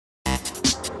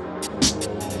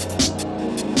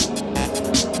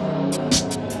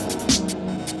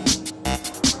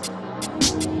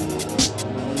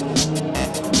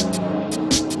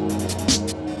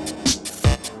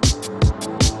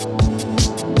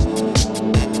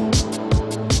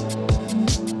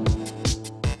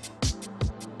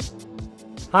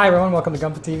Hi everyone, welcome to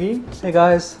Gunpla TV. Hey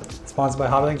guys. Sponsored by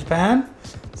HobbyLink Japan.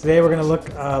 Today we're going to look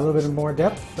a little bit in more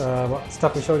depth what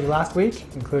stuff we showed you last week,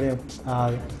 including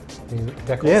the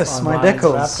decals. Yes, on my Ryan's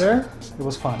decals. Raptor. It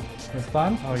was fun. It was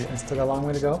fun? Oh yeah. We still got a long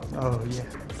way to go. Oh yeah.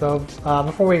 So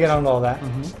before we get on to all that,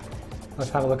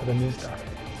 let's have a look at the new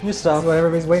stuff. New stuff. This is what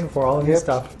everybody's waiting for, all the new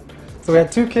stuff. So we had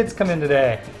two kits come in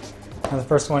today. And the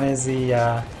first one is the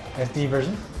SD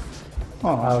version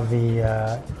of the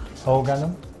O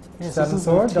Gundam 7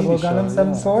 Sword, Double Gundam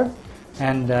 7 Sword.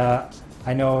 And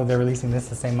I know they're releasing this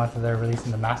the same month that they're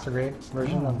releasing the Master Grade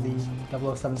version of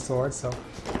the 007 Sword, so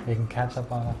they can catch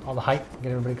up on all the hype,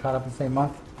 get everybody caught up in the same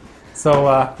month. So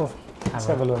let's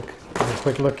have a look. Have a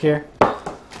quick look here.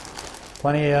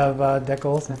 Plenty of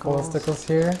decals and coil stickles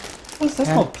here. What's this?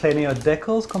 Not plenty of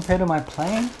decals compared to my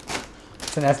plane.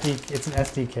 It's an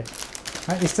SD kit.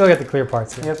 Right, you still get the clear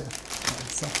parts here. Yep.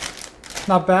 So,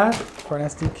 not bad for an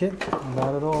SD kit. Not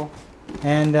bad at all.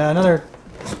 And another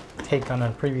take on a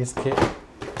previous kit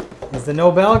is the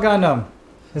Nobell Gundam.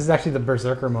 This is actually the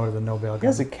Berserker mode of the Nobell Gundam. He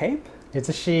has a cape? It's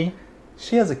a she.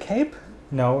 She has a cape?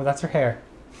 No, that's her hair.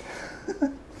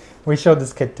 We showed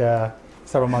this kit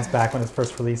several months back when it was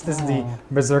first released. This is the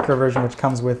Berserker version, which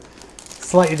comes with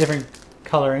slightly different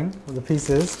coloring of the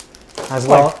pieces. As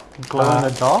well, glow in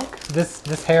the dark.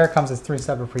 This hair comes as 3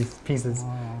 separate pieces.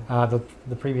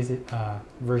 The previous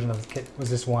version of the kit was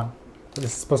just one. But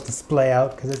this is supposed to splay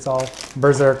out because it's all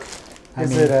berserk.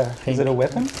 Is it a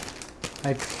weapon?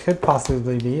 It could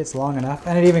possibly be. It's long enough,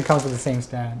 and it even comes with the same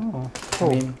stand. Oh, cool.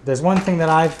 I mean, there's one thing that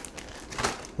I've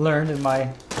learned in my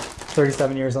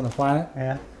 37 years on the planet.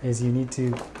 Yeah. Is you need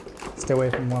to stay away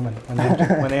from women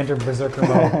when they enter berserker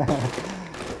mode.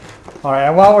 All right,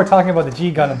 and while we're talking about the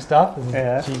G Gundam stuff, this is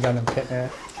the G Gundam kit. Yeah.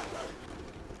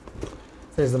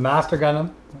 There's the Master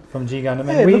Gundam from G Gundam.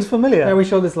 Hey, it looks familiar. Yeah, we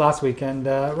showed this last week. And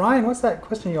Ryan, what's that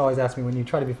question you always ask me when you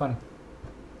try to be funny?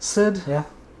 Sid, yeah,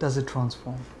 does it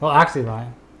transform? Well, actually,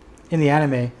 Ryan, in the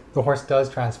anime, the horse does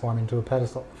transform into a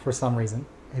pedestal for some reason.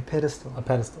 A pedestal? A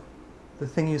pedestal. The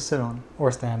thing you sit on?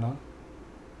 Or stand on.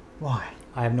 Why?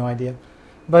 I have no idea.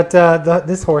 But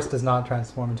this horse does not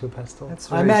transform into a pedestal.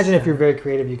 I imagine if you're very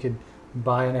creative, you could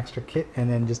buy an extra kit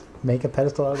and then just make a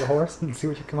pedestal out of the horse and see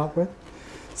what you come up with.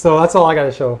 So that's all I got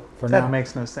to show for now. That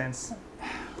makes no sense.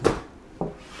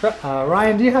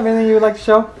 Ryan, do you have anything you would like to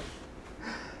show?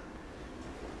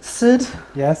 Sid?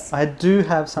 Yes? I do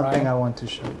have something I want to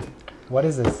show you. What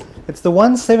is this? It's the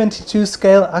 1/72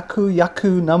 scale Aku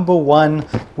Yaku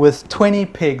 #1 with 20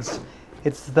 pigs.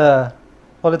 It's the...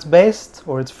 Well, it's based,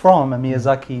 or it's from a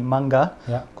Miyazaki manga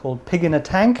called Pig in a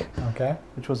Tank,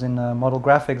 which was in model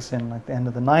graphics in like the end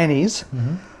of the 90s.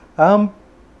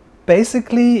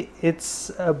 Basically,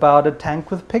 it's about a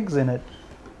tank with pigs in it.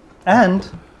 And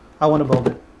I want to build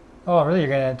it. Oh, really? You're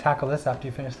going to tackle this after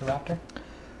you finish the Raptor?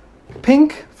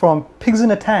 Pink from Pigs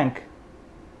in a Tank.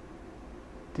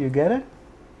 Do you get it?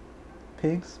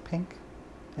 Pigs, pink,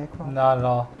 aircraft? Not at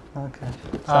all.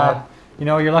 Okay. You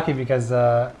know, you're lucky because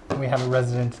we have a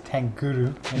resident tank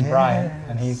guru in Brian,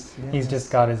 and he's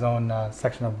just got his own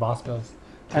section of boss builds.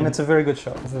 And it's a very good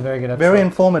show. It's a very good episode. Very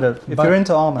informative, if you're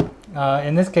into armor.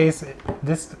 In this case,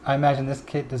 I imagine this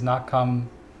kit does not come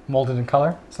molded in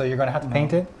color, so you're going to have to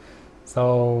paint it.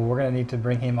 So we're going to need to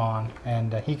bring him on,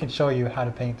 and he can show you how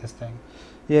to paint this thing.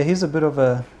 Yeah, he's a bit of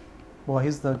a... Well,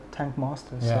 he's the tank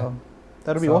master, so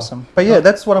that'll be awesome. But yeah,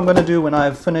 that's what I'm going to do when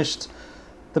I've finished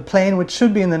the plane, which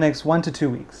should be in the next 1 to 2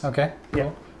 weeks. Okay. Yeah.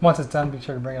 Cool. Once it's done, be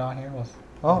sure to bring it on here.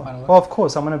 Well, of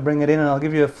course. I'm going to bring it in and I'll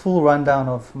give you a full rundown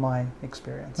of my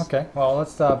experience. Okay. Well,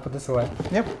 let's put this away.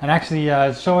 Yep. And actually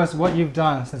show us what you've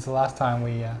done since the last time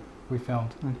we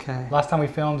filmed. Okay. Last time we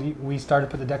filmed, we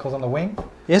started to put the decals on the wing.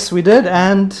 Yes, we did.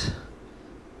 And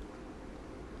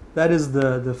that is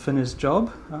the finished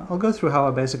job. I'll go through how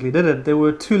I basically did it. There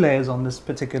were 2 layers on this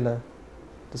particular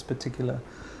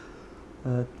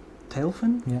tail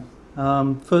fin.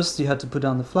 Yeah. First you had to put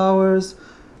down the flowers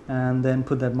and then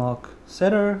put that mark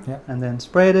setter and then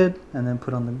sprayed it and then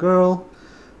put on the girl.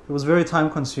 It was very time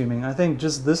consuming. I think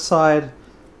just this side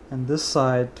and this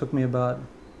side took me about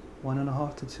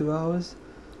 1.5 to 2 hours.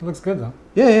 It looks good though.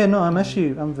 Yeah, no,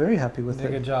 I'm very happy with it. You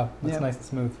did a good job. It's nice and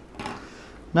smooth.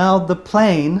 Now the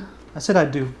plane, I said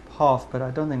I'd do half, but I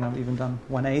don't think I've even done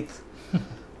 1/8.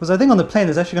 Because I think on the plane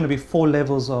there's actually going to be 4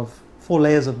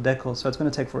 layers of decals, so it's going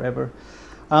to take forever.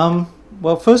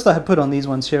 Well, first I had put on these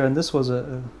ones here, and this was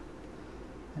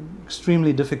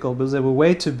extremely difficult because they were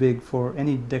way too big for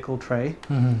any decal tray.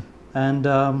 And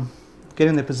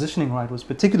getting their positioning right was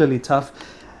particularly tough.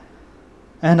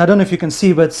 And I don't know if you can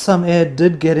see, but some air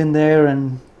did get in there,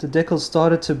 and the decal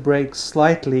started to break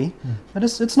slightly, but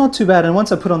it's not too bad. And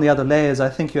once I put on the other layers, I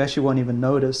think you actually won't even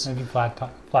notice. Maybe flat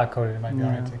coated, it might be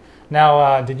alright too.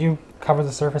 Now, did you cover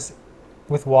the surface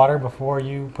with water before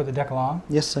you put the decal on?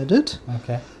 Yes, I did.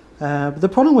 Okay. But the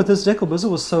problem with this decal, because it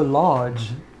was so large,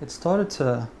 it started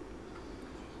to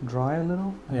dry a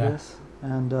little, I guess.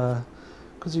 And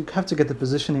because you have to get the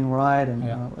positioning right, and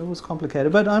it was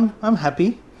complicated. But I'm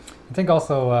happy. I think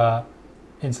also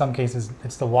in some cases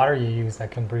it's the water you use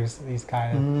that can produce these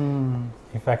kind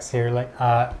of effects here. Like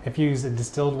if you use a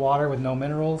distilled water with no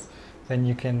minerals, then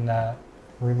you can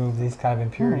remove these kind of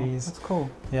impurities. That's cool.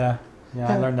 Yeah,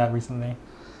 I learned that recently.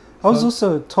 I was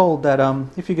also told that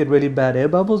if you get really bad air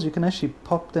bubbles, you can actually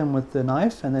pop them with the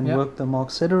knife and then work the Mark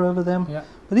Setter over them. Yeah.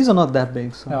 But these are not that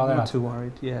big, so I'm not too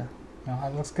worried. Yeah. No,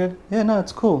 that looks good. Yeah, no,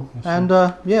 it's cool. And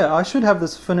I should have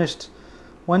this finished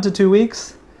 1 to 2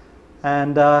 weeks.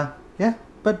 And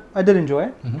but I did enjoy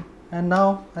it. And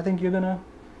now I think you're gonna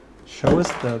show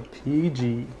us the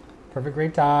PG. Perfect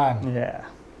grade time. Yeah.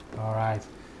 All right.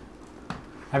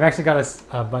 I've actually got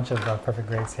a bunch of perfect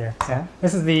grades here. So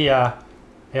this is the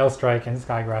Aile Strike and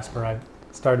Skygrasper I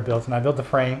started to build, and I built the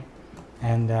frame.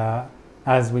 And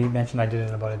as we mentioned, I did it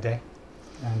in about a day.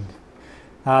 And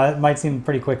it might seem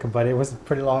pretty quick, but it was a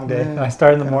pretty long day. I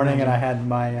started in the morning, and I had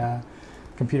my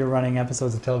computer running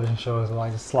episodes of television shows, while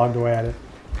I just slogged away at it.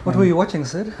 What were you watching,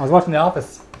 Sid? I was watching The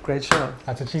Office. Great show.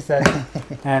 That's what she said.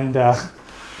 And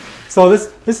so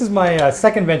this is my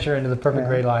second venture into the perfect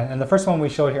grade line. And the first one we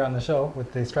showed here on the show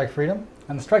with the Strike Freedom.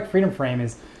 And the Strike Freedom frame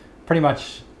is pretty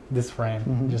much this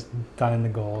frame, just done in the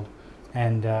gold.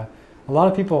 And a lot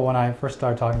of people, when I first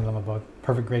started talking to them about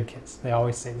perfect grade kits, they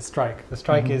always say the Strike. The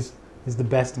Strike is the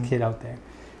best kit out there.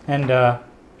 And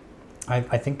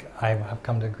I think I have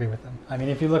come to agree with them. I mean,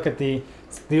 if you look at the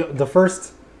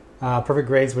first perfect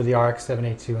grades were the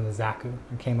RX-782 and the Zaku.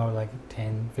 It came out like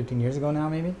 10, 15 years ago now,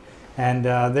 maybe. And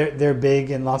they're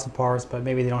big and lots of parts, but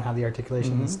maybe they don't have the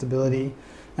articulation and stability.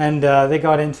 And they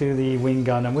got into the wing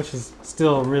Gundam, which is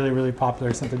still really, really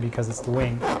popular simply because it's the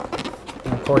wing.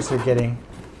 And of course, you're getting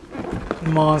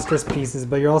monstrous pieces,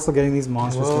 but you're also getting these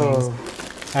monstrous wings.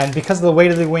 And because of the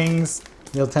weight of the wings,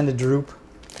 they'll tend to droop.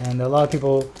 And a lot of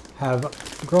people have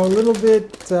grown a little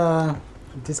bit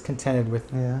discontented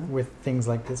with things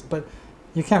like this. But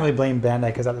you can't really blame Bandai,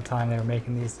 because at the time they were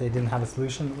making these, they didn't have a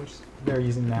solution, which they're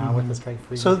using now with the Strike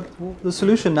Freedom. So the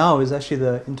solution now is actually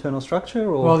the internal structure?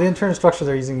 Or? Well, the internal structure,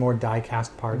 they're using more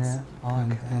die-cast parts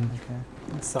and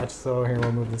such. So here,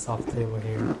 we'll move this off the table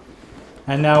here.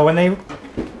 And now when they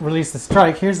release the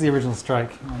Strike, here's the original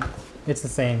Strike. It's the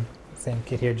same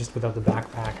kit here, just without the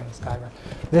backpack and the Skygrapper.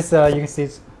 This, you can see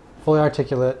it's fully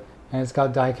articulate, and it's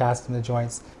got die-cast in the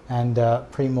joints and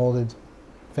pre-molded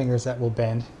fingers that will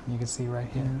bend. You can see right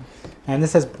here. And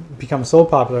this has become so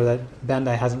popular that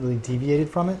Bandai hasn't really deviated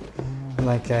from it. And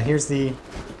like here's the,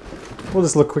 we'll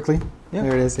just look quickly.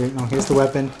 There it is. Here's the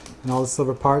weapon and all the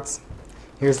silver parts.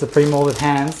 Here's the pre-molded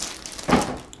hands.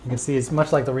 You can see it's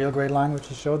much like the real grade line,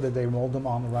 which is showed that they mold them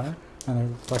on the runner and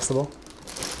they're flexible.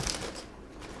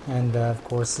 And of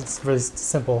course, it's really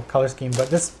simple color scheme. But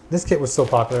this kit was so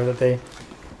popular that they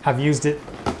have used it.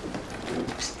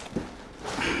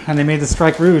 And they made the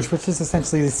Strike Rouge, which is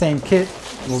essentially the same kit.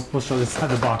 We'll show this at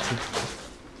the box.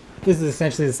 This is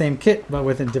essentially the same kit, but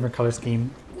with a different color scheme.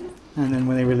 And then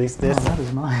when they released this, that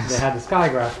is nice. They had the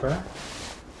Skygrapper.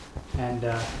 And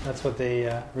that's what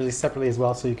they released separately as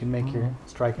well, so you can make your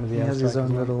Strike into the He has his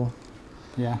own little...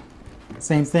 Yeah.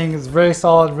 Same thing. It's very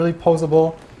solid, really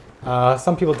posable.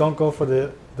 Some people don't go for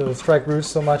the Strike Rouge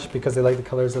so much because they like the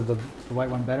colors of the white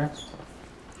one better.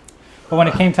 But when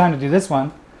it came time to do this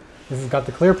one, this has got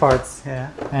the clear parts.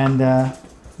 And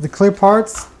the clear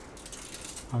parts,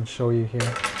 I'll show you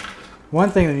here. One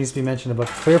thing that needs to be mentioned about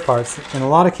the clear parts, in a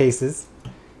lot of cases,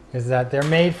 is that they're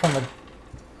made from a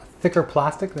thicker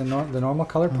plastic than the normal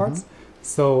color parts.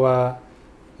 So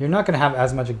you're not going to have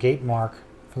as much a gate mark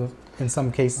in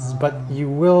some cases, but you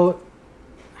will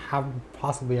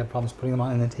possibly have problems putting them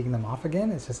on and then taking them off again.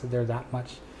 It's just that they're that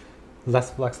much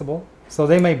less flexible. So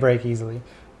they may break easily.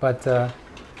 But I'm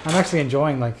actually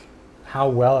enjoying like how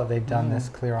well they've done this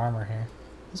clear armor here.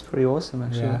 It's pretty awesome,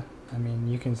 actually. Yeah, I mean,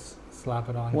 you can slap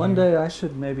it on. One day I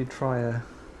should maybe try a...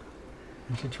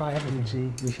 You should try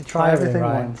everything. You should try everything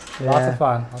once. Yeah. Lots of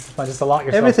fun. Just allot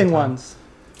yourself everything once.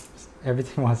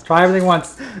 Everything once. Try everything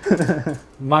once.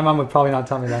 My mom would probably not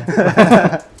tell me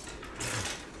that.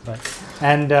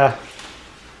 And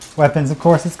weapons, of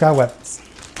course, it's got weapons.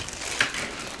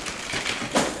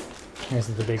 Here's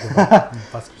the big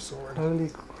Buster sword. Holy.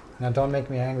 Now don't make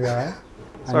me angry, all right?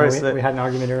 Sorry, we had an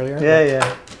argument earlier.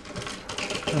 Yeah.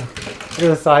 Look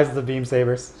at the size of the beam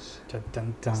sabers. Dun,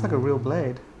 dun, dun. It's like a real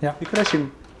blade. Yeah. You could actually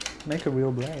make a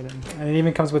real blade. And it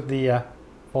even comes with the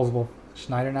foldable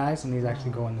Schneider knives, and these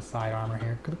actually go in the side armor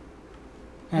here.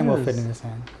 And will fit in his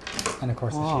hand. And of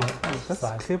course the shield. That's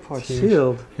a clear part huge.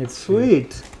 shield. It's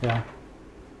sweet. Huge. Yeah.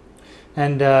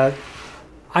 And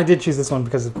I did choose this one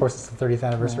because, of course, it's the 30th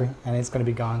anniversary, and it's going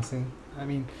to be gone soon. I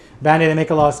mean, Bandai, they make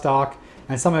a lot of stock,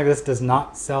 and something like this does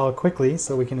not sell quickly,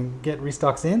 so we can get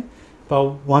restocks in.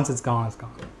 But once it's gone, it's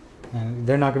gone. And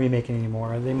they're not going to be making any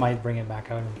more. They might bring it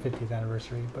back out in the 50th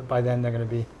anniversary, but by then they're going to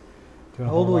be doing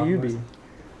a whole lot. How old will you be?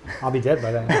 I'll be dead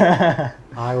by then.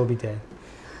 I will be dead.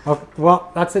 Okay,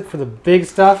 well, that's it for the big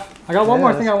stuff. I got one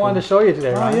more thing I wanted to show you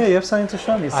today, Ryan. Oh, yeah, you have something to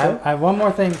show me, I have one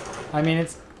more thing. I mean,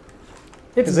 it's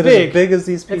Is it big. as big as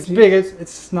these PGs? It's big. It's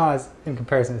just not as, in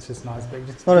comparison, it's just not as big.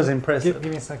 It's not as impressive.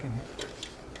 Give me a second here.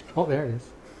 Oh, there it is.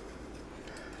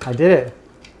 I did it.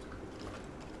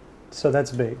 So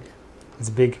that's big. It's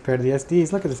big compared to the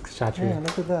SDs. Look at this Kshatriya. Yeah,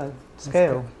 look at that.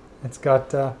 Scale. It's got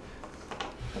the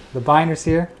binders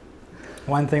here.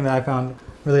 One thing that I found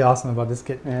really awesome about this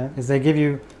kit is they give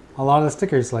you a lot of the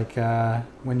stickers. Like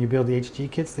when you build the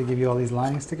HG kits, they give you all these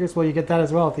lining stickers. Well, you get that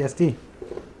as well at the SD.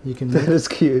 You can. That is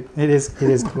cute. It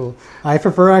is cool. I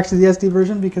prefer actually the SD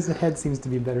version because the head seems to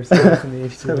be better sized than the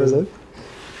HG Have version. a look.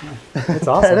 Yeah. It's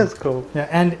awesome. That is cool. Yeah,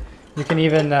 and you can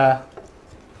even.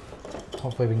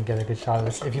 Hopefully, we can get a good shot of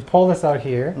this. If you pull this out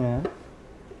here,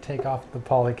 take off the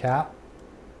poly cap.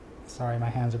 Sorry, my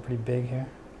hands are pretty big here.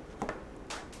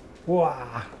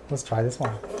 Wow. Let's try this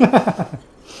one.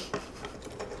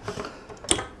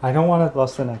 I don't want to.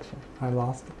 Lost in action. I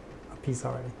lost a piece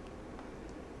already.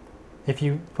 If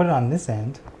you put it on this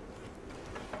end,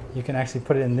 you can actually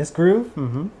put it in this groove,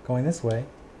 going this way,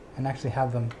 and actually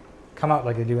have them come out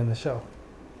like they do in the show.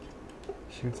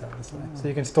 Shoots out this way. So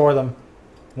you can store them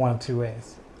one of two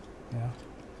ways. Yeah.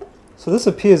 So this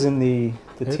appears in the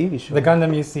TV show. The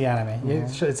Gundam UC anime.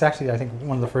 It's actually, I think,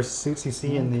 one of the first suits you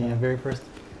see in the very first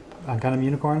Gundam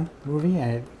Unicorn movie,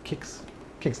 and it kicks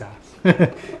ass.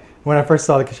 When I first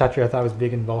saw the Kshatriya, I thought it was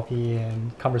big and bulky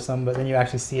and cumbersome, but then you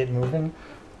actually see it moving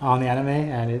on the anime,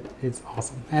 and it's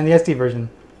awesome. And the SD version,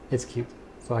 it's cute,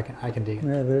 so I can dig it.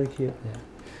 Yeah, very cute. Yeah.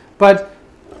 But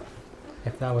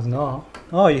if that was no,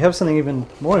 you have something even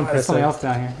more impressive. there's something else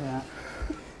down here. Yeah.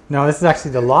 No, this is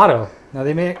actually the Lotto. Now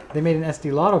they made an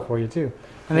SD Lotto for you too,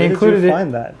 and they included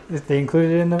find that? They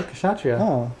included it in the Kshatriya.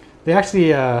 Oh. They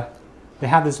actually they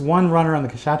have this one runner on the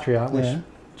Kshatriya, which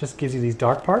just gives you these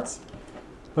dark parts,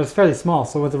 but it's fairly small.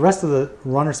 So with the rest of the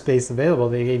runner space available,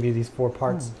 they gave you these 4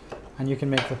 parts, and you can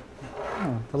make the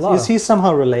Lotto. Is he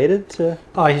somehow related to?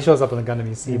 Oh, he shows up in the Gundam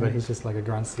UC, but he's just like a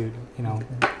grunt suit, you know,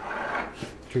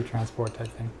 troop transport type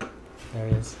thing. There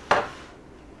he is.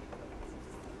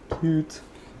 Cute.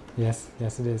 Yes,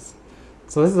 it is.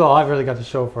 So this is all I've really got to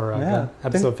show for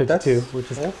episode 52, which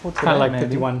is kind of like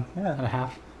 51 and a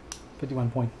half,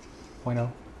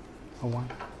 51.001.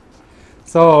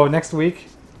 So next week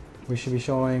we should be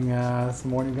showing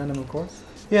some more new Gundam, of course.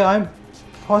 Yeah, I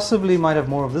possibly might have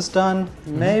more of this done.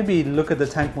 Maybe look at the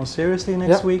tank more seriously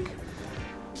next week.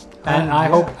 And I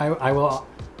hope I will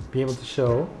be able to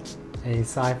show a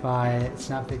sci-fi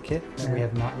snapfit kit that we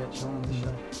have not yet shown on the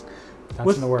show.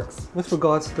 That's in the works. With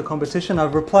regards to the competition,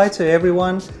 I've replied to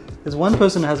everyone. There's one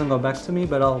person who hasn't got back to me,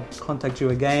 but I'll contact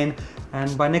you again.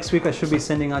 And by next week, I should be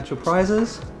sending out your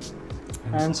prizes.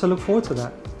 And so look forward to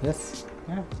that. Yes.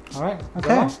 Yeah. All right.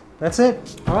 Okay. That's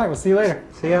it. All right. We'll see you later.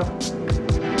 See ya.